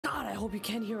hope you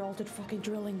can hear all that fucking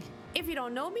drilling. If you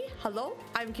don't know me, hello,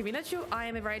 I'm CamillaChu. I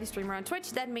am a variety streamer on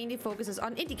Twitch that mainly focuses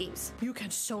on indie games. You can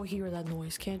so hear that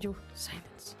noise, can't you?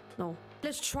 Silence. No.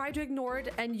 Let's try to ignore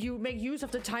it and you make use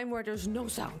of the time where there's no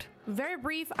sound. Very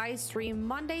brief, I stream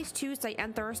Mondays, Tuesdays,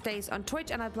 and Thursdays on Twitch,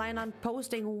 and I plan on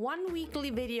posting one weekly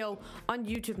video on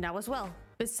YouTube now as well,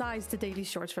 besides the daily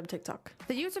shorts from TikTok.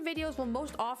 The YouTube videos will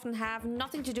most often have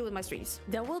nothing to do with my streams.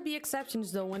 There will be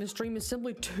exceptions though when a stream is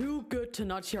simply too good to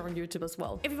not share on YouTube as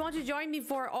well. If you want to join me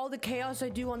for all the chaos I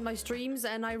do on my streams,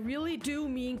 and I really do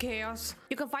mean chaos,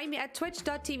 you can find me at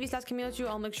twitch.tv/CamillaChu.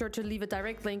 I'll make sure to leave a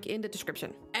direct link in the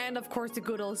description. And of course the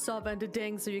good old sub and the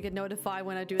ding so you get notified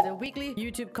when I do the weekly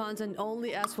YouTube content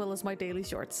only, as well as my daily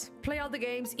shorts. Play all the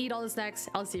games, eat all the snacks.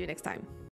 I'll see you next time.